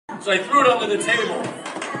So I threw it under the table.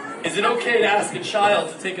 Is it okay to ask a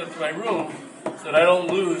child to take it up to my room so that I don't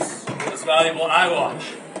lose this valuable iWatch?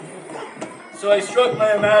 So I stroked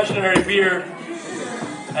my imaginary beard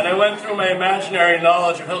and I went through my imaginary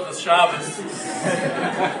knowledge of Hilchos Shabbos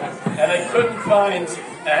and I couldn't find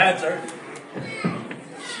a heter.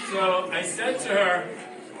 So I said to her,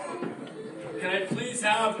 can I please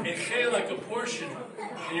have a chelak, a portion,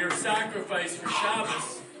 in your sacrifice for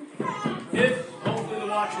Shabbos? If hopefully the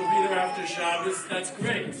watch will be there after Shabbos, that's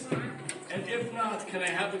great. And if not, can I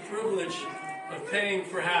have the privilege of paying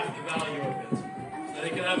for half the value of it, so that I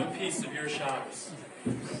can have a piece of your Shabbos?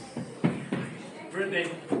 Brittany,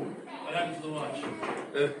 what happened to the watch?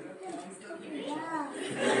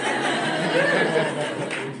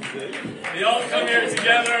 We all come here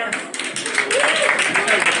together.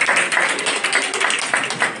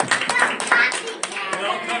 We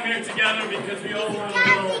all come here together because we all want a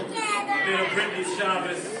little bit of Brittany's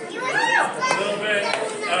Shabbos, a little bit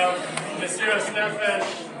of Mesiras Nefesh,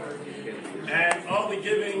 and all the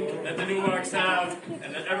giving that the Newmarks have,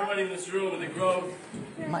 and that everybody in this room in the Grove,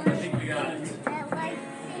 I think we got it.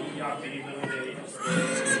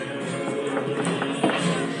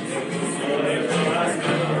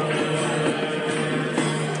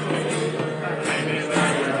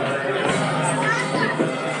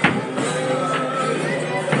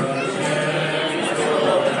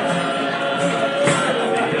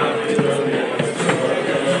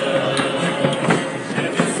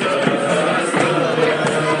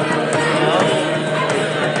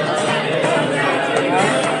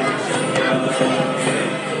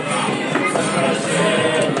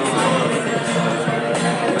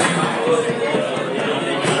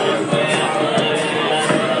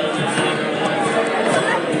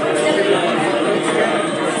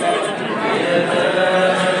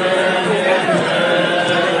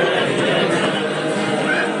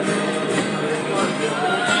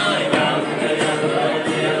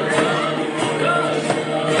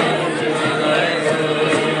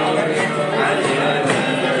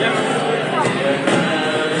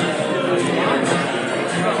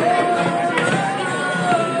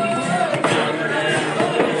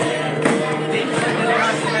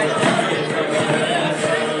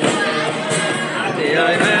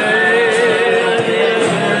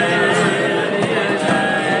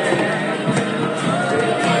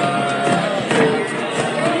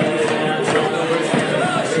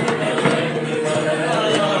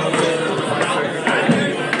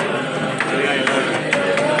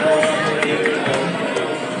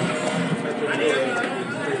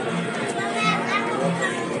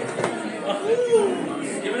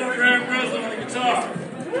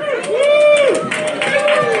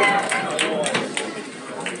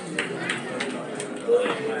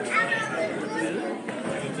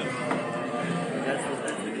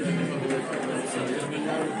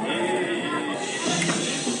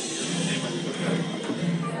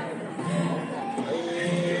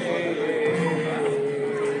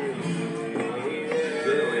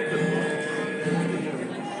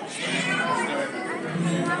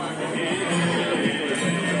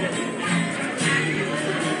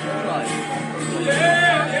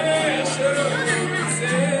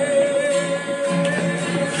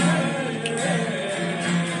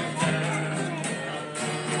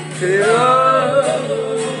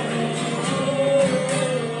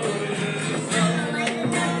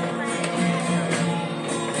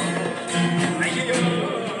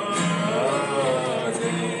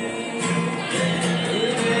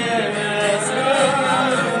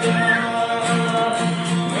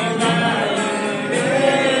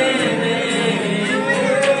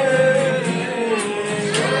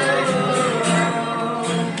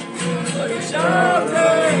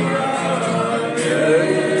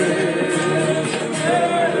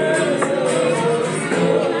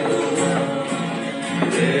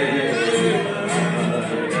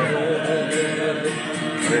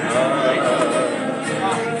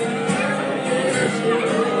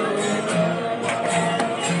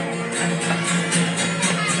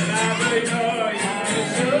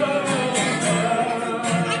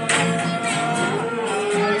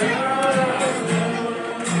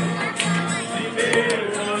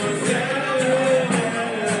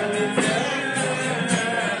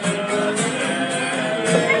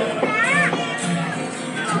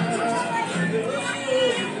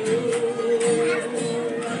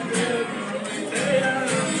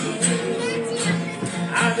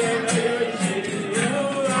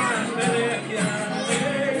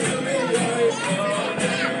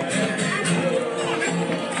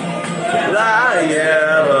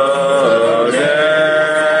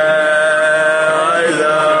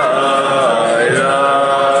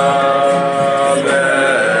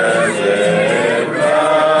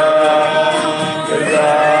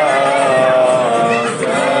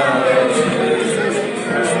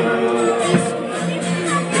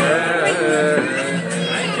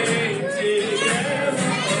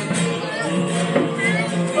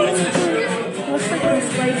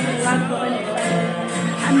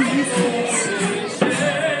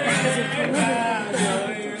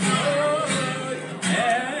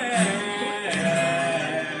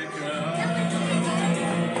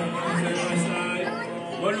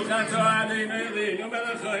 Baruch atah Adonai Eloheinu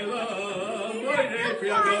melech haolam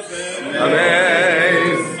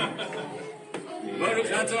Amen.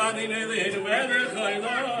 Baruch atah Adonai Eloheinu melech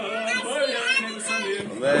haolam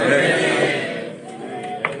Amen.